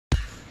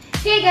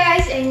Hey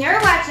guys, and you're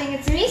watching,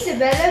 it's me,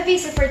 Ysabella V.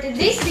 So for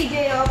today's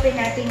video, i-open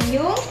natin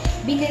yung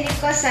binili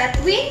ko sa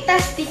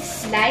Twintastic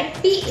Slime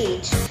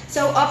PH.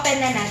 So open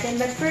na natin,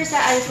 but first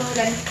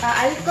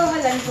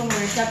alcoholan ko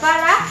muna siya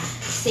para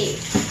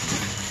safe.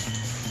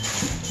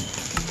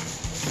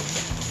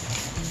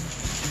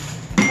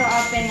 So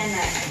open na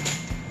natin.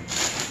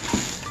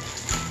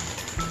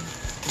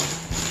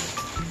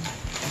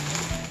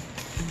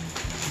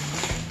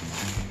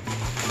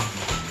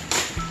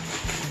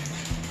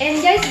 And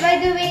guys, by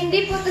the way,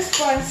 hindi po to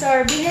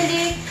sponsor.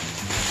 Binili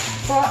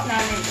po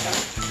namin to.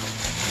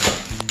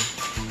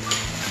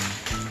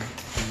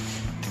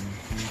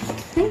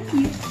 Thank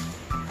you.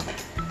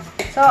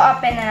 So,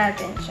 open na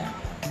natin siya.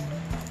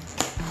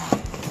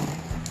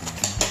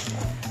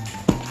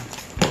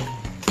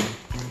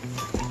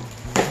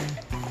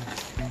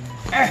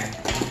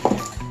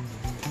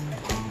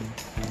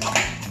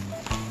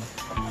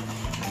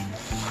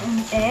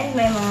 And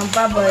may mga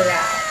bubble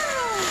wrap.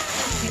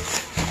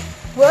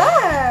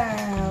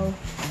 Wow!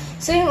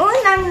 So, yung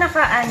unang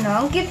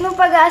ang cute ng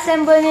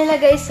pag-assemble nila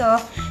guys, so,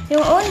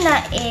 yung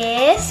una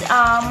is,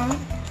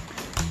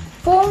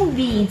 foam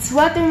beads,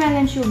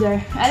 watermelon sugar.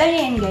 Alam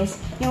niyo yun guys,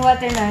 yung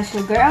watermelon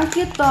sugar. Ang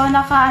cute to,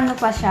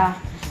 pa siya.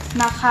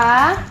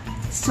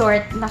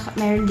 Naka-sort.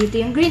 Meron dito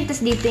yung green,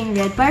 tas dito yung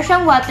red. Parang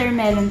siyang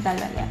watermelon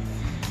talaga.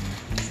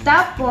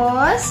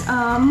 Tapos,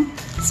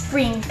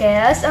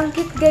 sprinkles. Ang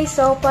cute guys,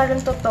 so,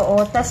 parang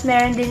totoo. Tas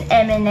meron din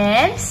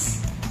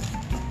M&M's.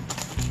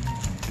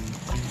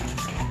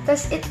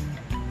 Tapos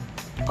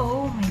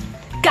oh my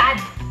God!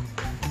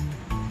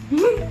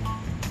 Look!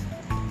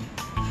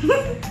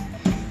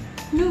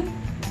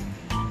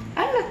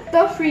 Ano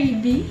to?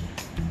 Freebie?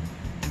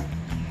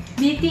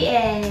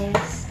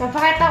 BTS.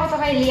 Papakita ko to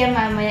kay Liam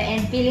mamaya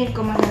and feeling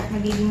ko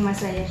magiging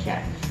masaya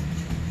siya.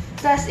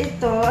 Tapos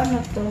ito,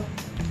 ano to?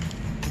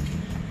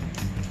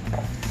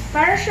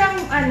 Para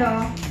siyang,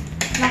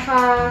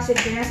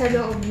 nakasigil na sa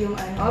loob yung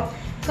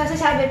Kasi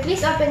sabi,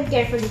 please open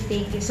carefully,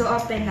 thank you. So,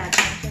 open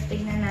natin. So,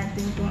 tignan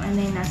natin kung ano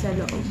yung nasa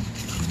loob.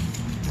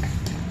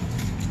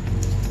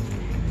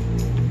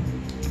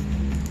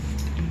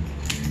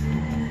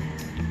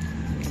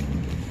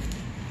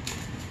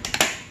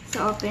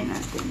 So, open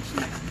natin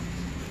siya.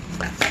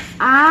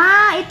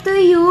 Ito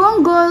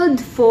yung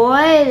gold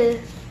foil.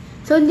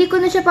 So, hindi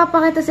ko na siya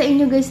papakita sa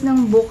inyo guys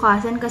ng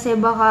bukasan kasi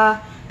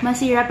baka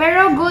masira.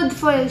 Pero gold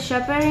foil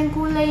siya. Pero yung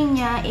kulay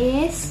niya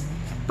is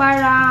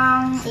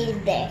parang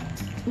silver.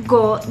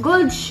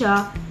 Gold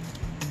siya.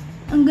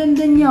 Ang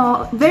ganda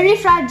niya. Very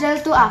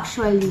fragile to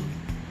actually.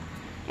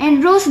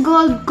 And rose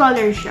gold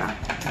color siya.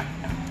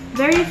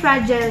 Very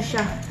fragile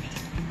siya.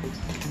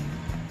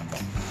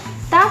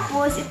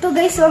 Tapos, ito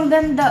guys, so ang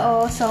ganda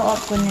So,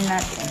 off ko na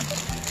natin.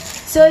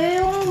 So,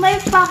 yung may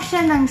pack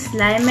siya ng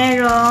slime.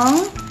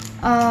 Merong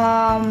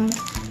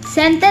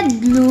scented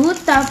glue,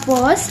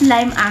 tapos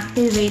slime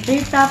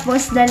activator,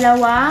 tapos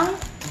dalawang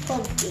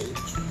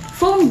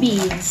foam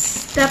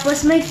beads.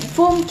 Tapos may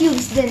foam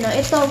cubes din, no?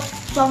 Ito,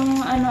 pang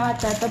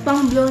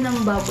pang blow ng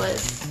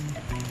bubbles.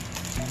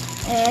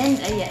 And,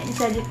 ayan,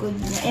 sa likod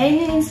niya.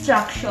 Ayan yung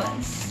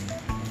instructions.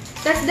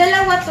 Tapos,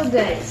 dalawa to,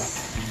 guys.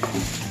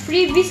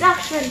 Freebies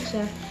action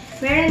siya.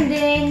 Meron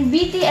din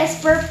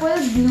BTS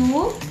purple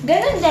glue.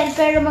 Ganun din,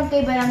 pero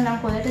magkaiba lang ng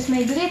kulay. Tapos,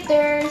 may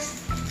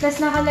glitters. Tapos,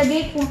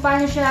 nakalagay kung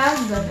paano siya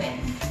gawin.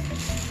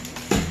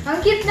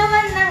 Ang cute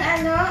naman ng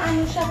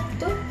ano siya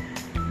to?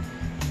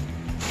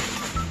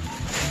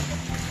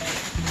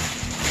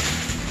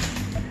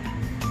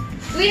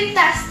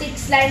 Twintastic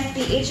Slime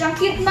PH. Ang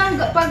cute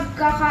ng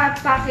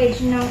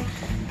pagkaka-package ng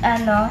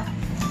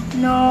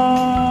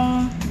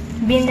nung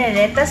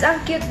binili. Tapos,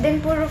 ang cute din,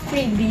 puro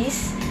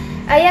freebies.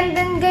 Ayan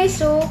din, guys.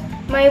 So,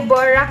 may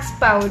borax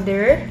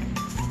powder.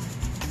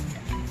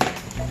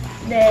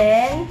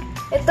 Then,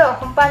 ito,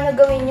 kung paano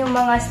gawin yung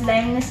mga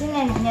slime na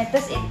sinend niya.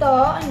 Tapos, ito,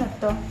 ano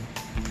to?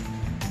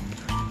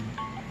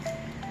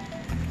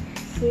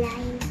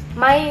 Slime.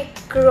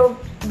 Micro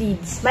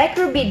beads.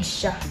 Micro beads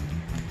siya.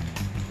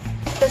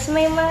 Tapos,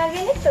 may mga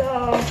ganito.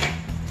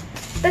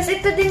 Tapos,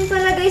 ito din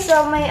pala guys,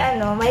 so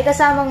may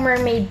kasamang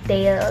mermaid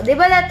tail.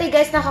 Diba dati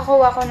guys,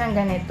 nakakuha ko ng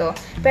ganito.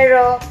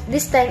 Pero,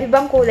 this time,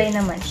 ibang kulay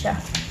naman siya.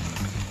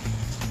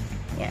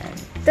 Yan.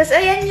 Tapos,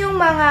 ayan yung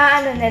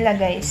mga, nila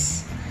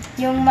guys.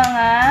 Yung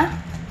mga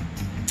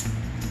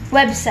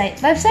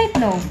website. Website,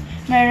 no.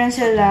 Meron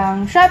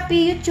silang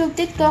Shopee, YouTube,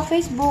 TikTok,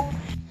 Facebook.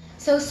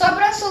 So,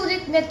 sobrang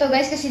sulit nito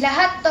guys kasi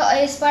lahat to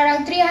is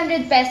parang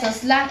 300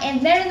 pesos lang and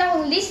meron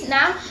akong list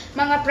ng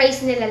mga price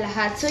nila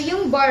lahat. So,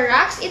 yung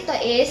borax, ito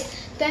is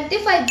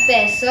 25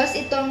 pesos.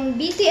 Itong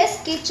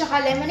BTS kit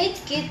tsaka lemonade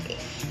kit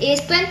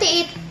is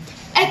 58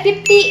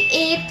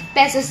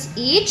 pesos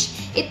each.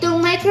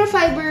 Itong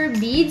microfiber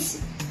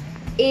beads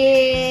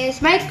is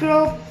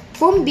micro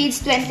foam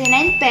beads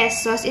 29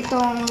 pesos.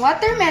 Itong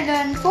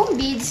watermelon foam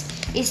beads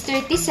is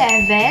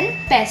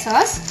 37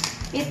 pesos.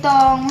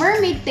 Itong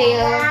mermaid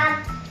tail,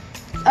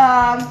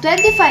 25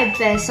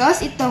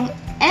 pesos. Itong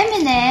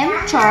M&M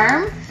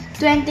charm,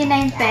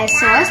 29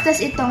 pesos.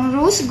 Tapos itong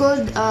rose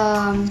gold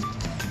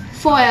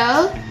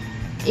foil,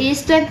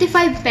 is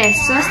 25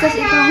 pesos. Tapos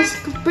itong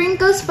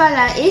sprinkles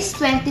pala is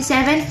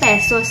 27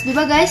 pesos.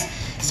 Diba guys?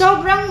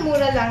 Sobrang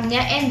mura lang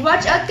niya. And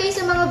watch out kayo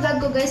sa mga vlog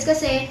ko guys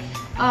kasi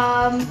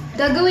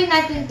gagawin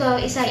natin to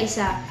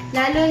isa-isa.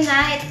 Lalo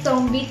na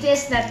itong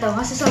BTS na to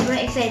kasi sobrang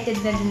excited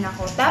na din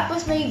ako.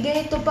 Tapos may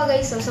ganito pa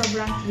guys, so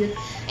sobrang cute.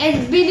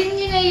 And bilhin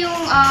nyo na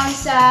yung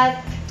sa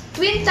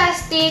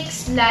Twintastic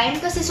slime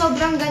kasi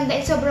sobrang ganda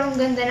at sobrang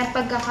ganda ng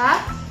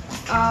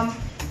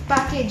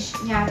package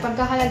niya.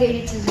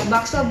 Pagkakalagay dito sa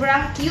box,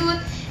 sobrang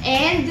cute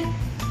and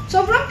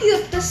sobrang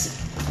cute. Tapos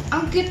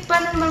ang cute pa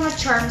ng mga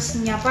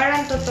charms niya.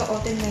 Parang totoo.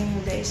 Tingnan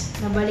nyo guys.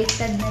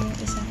 Nabaliktad na yung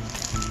isa.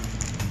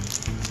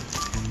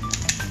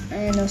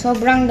 Ayan o,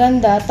 sobrang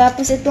ganda.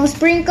 Tapos itong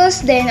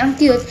sprinkles din, ang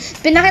cute.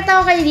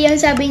 Pinakita ko kay Liam,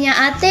 sabi niya,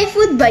 ate,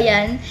 food ba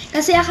yan?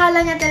 Kasi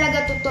akala niya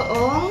talaga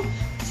totoong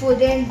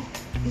food. And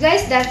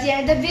guys, that's the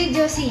end of the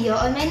video. See you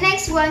on my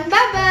next one.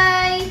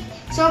 Bye-bye!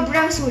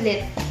 Sobrang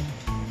sulit.